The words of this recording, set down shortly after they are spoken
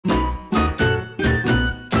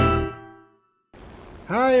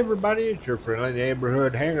Hi everybody, it's your friendly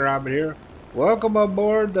neighborhood hanger out here. Welcome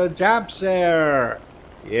aboard the Japsair.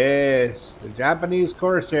 Yes, the Japanese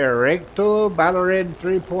Corsair, rank 2, battle rating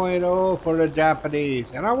 3.0 for the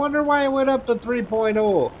Japanese. And I wonder why it went up to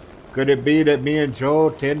 3.0. Could it be that me and Joe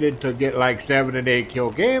tended to get like 7 and 8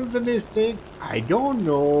 kill games in this thing? I don't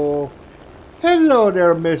know. Hello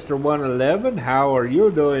there, Mr. 111. How are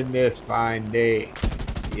you doing this fine day?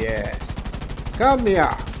 Yes. Come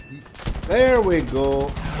here. There we go.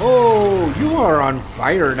 Oh, you are on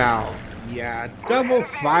fire now. Yeah, double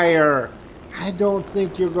fire. I don't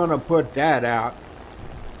think you're going to put that out.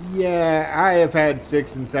 Yeah, I have had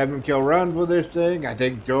 6 and 7 kill runs with this thing. I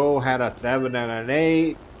think Joe had a 7 and an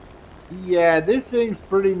 8. Yeah, this thing's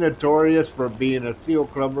pretty notorious for being a seal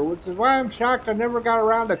clubber, which is why I'm shocked I never got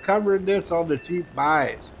around to covering this on the cheap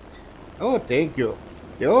buys. Oh, thank you.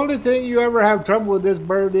 The only thing you ever have trouble with this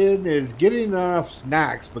bird in is getting enough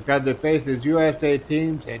snacks because it faces USA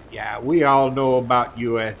teams, and yeah, we all know about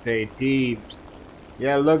USA teams.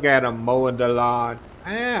 Yeah, look at them mowing the lawn.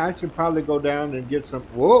 I should probably go down and get some.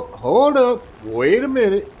 Whoa, hold up. Wait a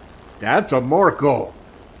minute. That's a Morco.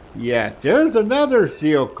 Yeah, there's another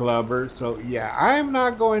seal clubber, so yeah, I'm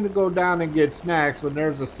not going to go down and get snacks when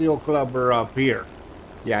there's a seal clubber up here.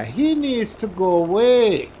 Yeah, he needs to go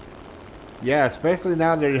away. Yeah, especially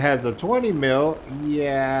now that it has a 20 mil.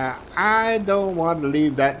 Yeah, I don't want to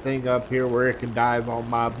leave that thing up here where it can dive on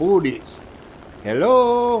my booties.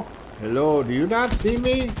 Hello? Hello, do you not see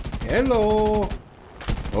me? Hello?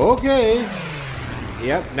 Okay.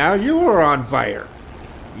 Yep, now you are on fire.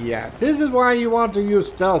 Yeah, this is why you want to use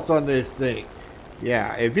stealth on this thing.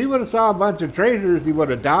 Yeah, if he would have saw a bunch of tracers, he would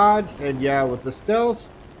have dodged. And yeah, with the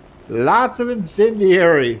stealth, lots of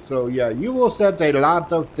incendiary. So yeah, you will set a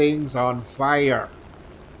lot of things on fire.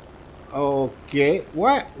 Okay,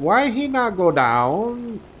 why he not go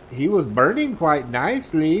down? He was burning quite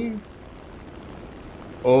nicely.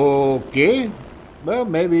 Okay, well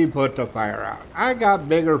maybe he put the fire out. I got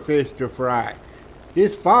bigger fish to fry.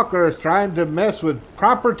 This Fokker is trying to mess with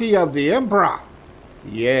property of the Emperor.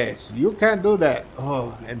 Yes, you can't do that.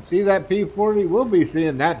 Oh, and see that P40? We'll be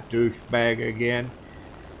seeing that douchebag again.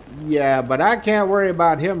 Yeah, but I can't worry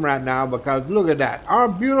about him right now because look at that. Our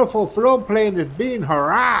beautiful float plane is being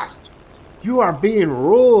harassed. You are being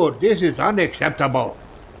rude. This is unacceptable.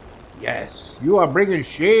 Yes, you are bringing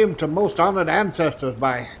shame to most honored ancestors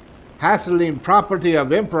by hassling property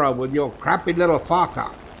of Emperor with your crappy little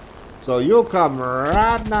Fokker. So you'll come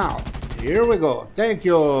right now. Here we go. Thank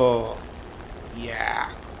you.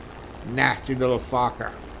 Yeah. Nasty little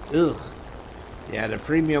Fokker. Ugh. Yeah, the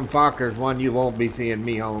premium Fokker is one you won't be seeing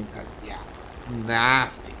me on. Yeah.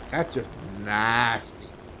 Nasty. That's just nasty.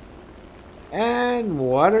 And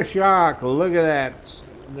what a shock. Look at that.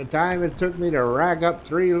 The time it took me to rack up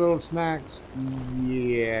 3 little snacks.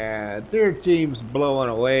 Yeah. Their team's blowing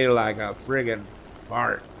away like a friggin'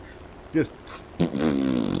 fart. Just...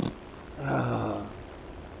 Oh,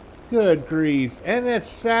 good grief. And it's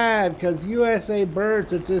sad because USA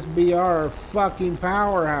birds at this BR are fucking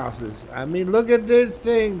powerhouses. I mean, look at this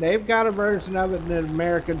thing. They've got a version of it in an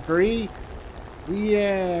American 3.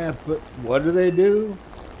 Yeah, but what do?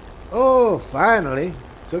 Oh, finally.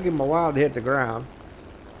 Took him a while to hit the ground.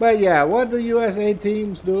 But yeah, what do USA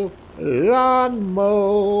teams do? Lawn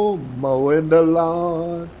mowing the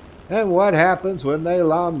lawn. And what happens when they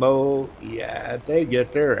lawn mow? Yeah, they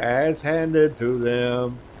get their ass handed to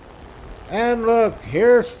them. And look,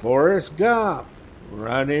 here's Forrest Gump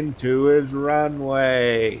running to his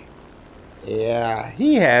runway. Yeah,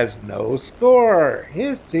 he has no score.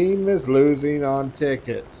 His team is losing on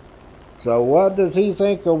tickets. So what does he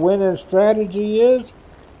think a winning strategy is?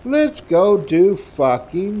 Let's go do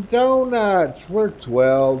fucking donuts for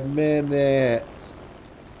 12 minutes.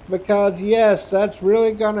 Because, yes, that's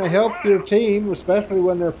really going to help your team, especially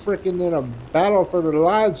when they're freaking in a battle for their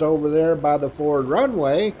lives over there by the forward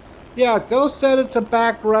runway. Yeah, go set it to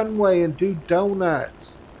back runway and do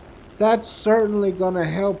donuts. That's certainly going to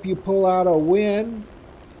help you pull out a win,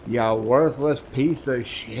 you worthless piece of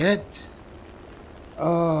shit.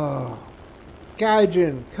 Oh,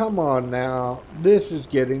 Gaijin, come on now. This is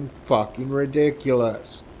getting fucking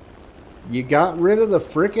ridiculous. You got rid of the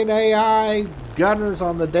frickin' AI gunners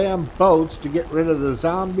on the damn boats to get rid of the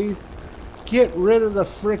zombies. Get rid of the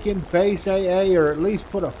frickin' base AA, or at least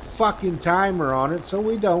put a fucking timer on it so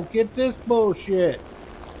we don't get this bullshit.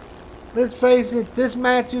 Let's face it, this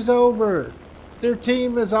match is over. Their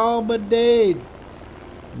team is all but dead.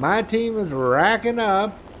 My team is racking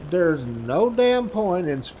up. There's no damn point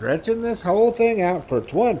in stretching this whole thing out for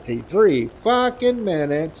 23 fucking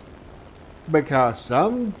minutes. Because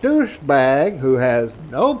some douchebag who has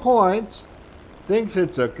no points thinks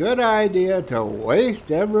it's a good idea to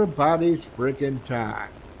waste everybody's freaking time.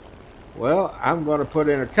 Well, I'm going to put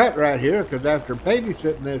in a cut right here because after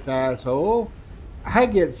babysitting this asshole, I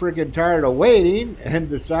get freaking tired of waiting and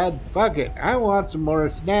decide, fuck it, I want some more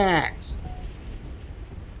snacks.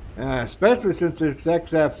 Especially since this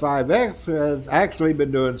XF5X has actually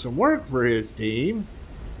been doing some work for his team.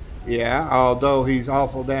 Yeah, although he's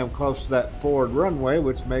awful damn close to that forward runway,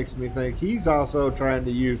 which makes me think he's also trying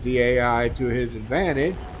to use the AI to his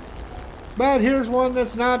advantage. But here's one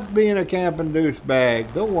that's not being a camping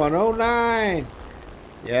douchebag, the 109.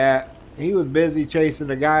 Yeah, he was busy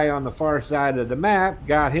chasing a guy on the far side of the map,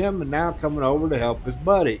 got him, and now coming over to help his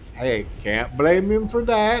buddy. Hey, can't blame him for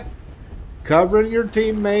that. Covering your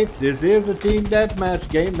teammates, this is a team deathmatch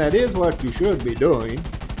game, that is what you should be doing.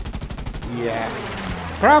 Yeah.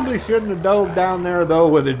 Probably shouldn't have dove down there though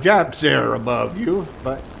with a Japsair above you,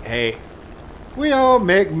 but hey, we all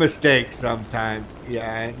make mistakes sometimes.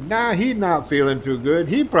 Yeah, now he's not feeling too good.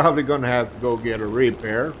 He's probably going to have to go get a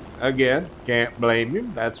repair. Again, can't blame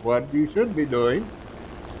him. That's what you should be doing.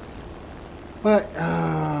 But,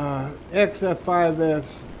 XF5F,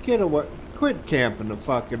 get away. Quit camping the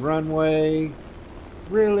fucking runway.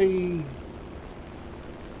 Really?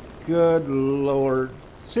 Good Lord.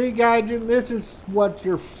 See, Gaijin, this is what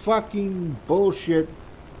your fucking bullshit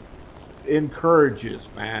encourages,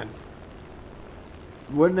 man.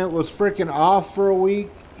 When it was freaking off for a week,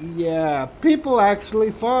 yeah, people actually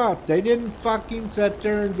fought. They didn't fucking sit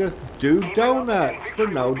there and just do donuts for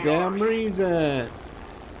no damn reason.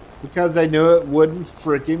 Because they knew it wouldn't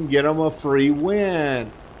freaking get them a free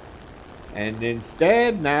win. And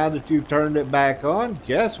instead, now that you've turned it back on,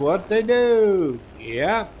 guess what they do?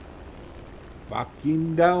 Yep.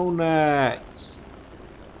 Fucking donuts.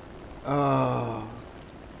 Oh.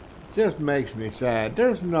 Just makes me sad.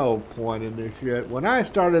 There's no point in this shit. When I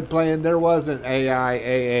started playing, there wasn't AI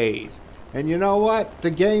AAs. And you know what?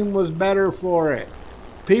 The game was better for it.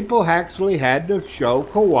 People actually had to show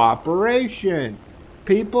cooperation.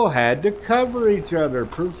 People had to cover each other,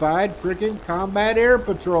 provide freaking combat air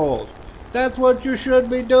patrols. That's what you should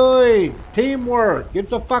be doing. Teamwork.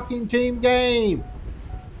 It's a fucking team game.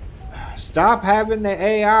 Stop having the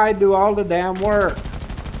AI do all the damn work.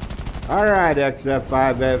 Alright,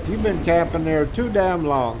 XF5F, you've been camping there too damn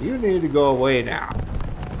long. You need to go away now.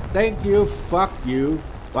 Thank you, fuck you,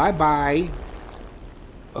 bye-bye.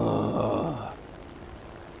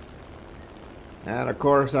 And of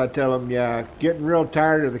course I tell him, yeah, getting real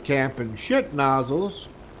tired of the camping shit nozzles.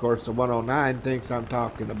 Of course the 109 thinks I'm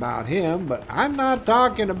talking about him, but I'm not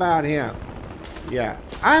talking about him. Yeah,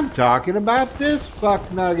 I'm talking about this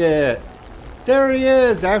fuck nugget. There he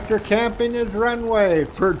is after camping his runway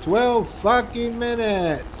for 12 fucking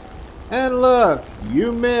minutes. And look,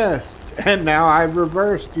 you missed. And now I've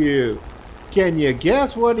reversed you. Can you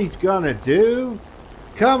guess what he's gonna do?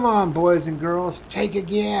 Come on, boys and girls, take a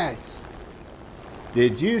guess.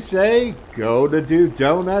 Did you say go to do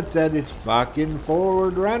donuts at his fucking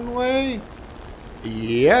forward runway?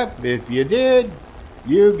 Yep, if you did,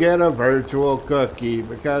 you get a virtual cookie,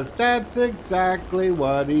 because that's exactly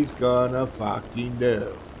what he's gonna fucking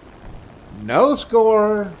do. No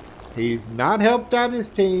score. He's not helped out his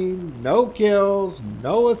team. No kills.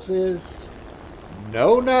 No assists.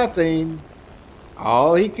 No nothing.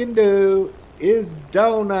 All he can do is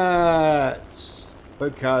donuts,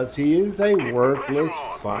 because he is a worthless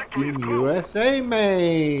fucking USA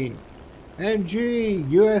main. And gee,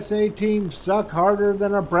 USA teams suck harder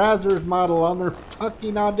than a Brazzers model on their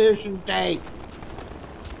fucking audition tape.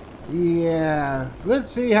 Yeah,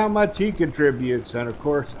 let's see how much he contributes. And of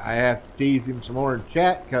course, I have to tease him some more in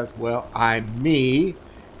chat because, well, I'm me.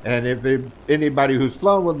 And if anybody who's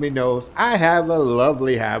flown with me knows, I have a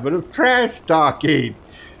lovely habit of trash talking.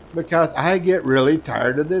 Because I get really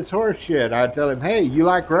tired of this horse shit. I tell him, hey, you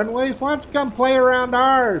like runways? Why don't you come play around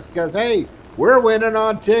ours? Because, hey, we're winning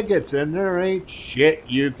on tickets, and there ain't shit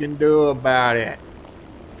you can do about it.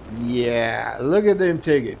 Yeah, look at them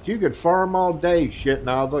tickets. You could farm all day, shit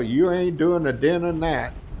nozzle. You ain't doing a dent in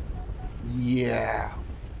that. Yeah,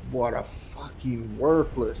 what a fucking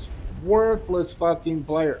worthless fucking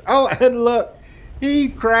player. Oh, and look, he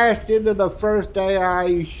crashed into the first AI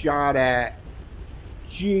he shot at.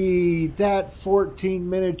 Gee, that 14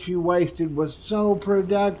 minutes you wasted was so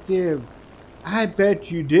productive. I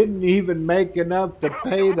bet you didn't even make enough to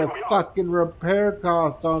pay the fucking repair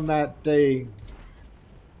cost on that thing.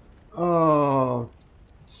 Oh,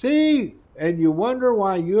 see? And you wonder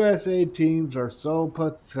why USA teams are so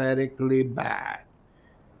pathetically bad.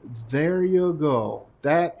 There you go.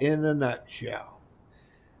 That in a nutshell.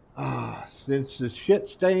 Since the shit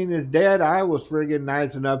stain is dead, I was friggin'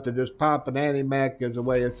 nice enough to just pop an anti-mech as a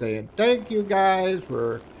way of saying thank you guys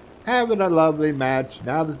for having a lovely match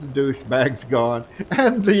now that the douchebag's gone.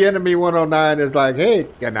 And the enemy 109 is like, hey,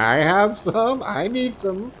 can I have some? I need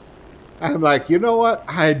some. I'm like, you know what?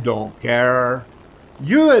 I don't care.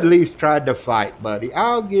 You at least tried to fight, buddy.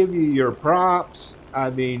 I'll give you your props. I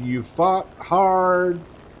mean, you fought hard.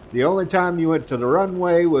 The only time you went to the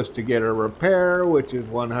runway was to get a repair, which is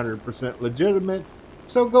 100% legitimate.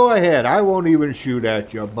 So go ahead. I won't even shoot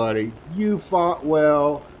at you, buddy. You fought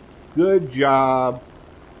well. Good job.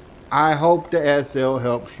 I hope the SL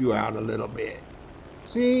helps you out a little bit.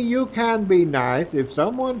 See, you can be nice. If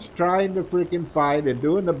someone's trying to freaking fight and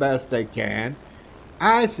doing the best they can,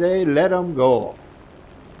 I say let them go.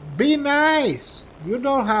 Be nice. You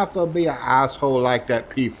don't have to be an asshole like that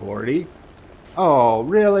P40. Oh,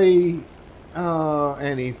 really?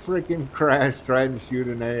 And he freaking crashed trying to shoot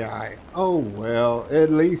an AI. Oh, well, at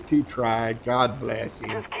least he tried. God bless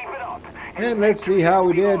him. Just keep it up. And let's see how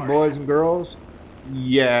we did, boys and girls.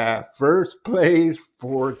 Yeah, first place,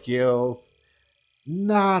 4 kills.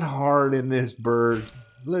 Not hard in this bird.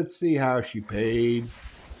 Let's see how she paid.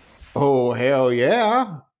 Oh, hell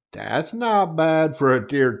yeah. That's not bad for a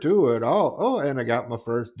tier 2 at all. Oh, and I got my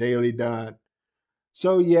first daily done.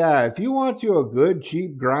 So yeah, if you want you a good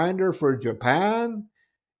cheap grinder for Japan,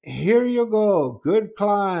 here you go. Good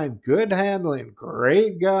climb, good handling,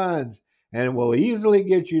 great guns, and it will easily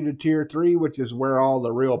get you to tier 3, which is where all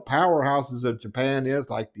the real powerhouses of Japan is,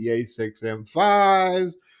 like the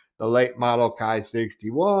A6M5s, the late model Kai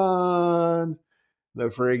 61, the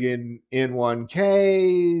friggin'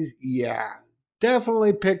 N1Ks. Yeah,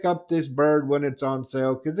 definitely pick up this bird when it's on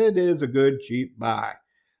sale because it is a good cheap buy.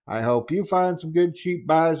 I hope you find some good cheap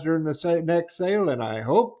buys during the next sale, and I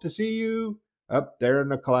hope to see you up there in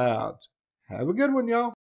the clouds. Have a good one, y'all.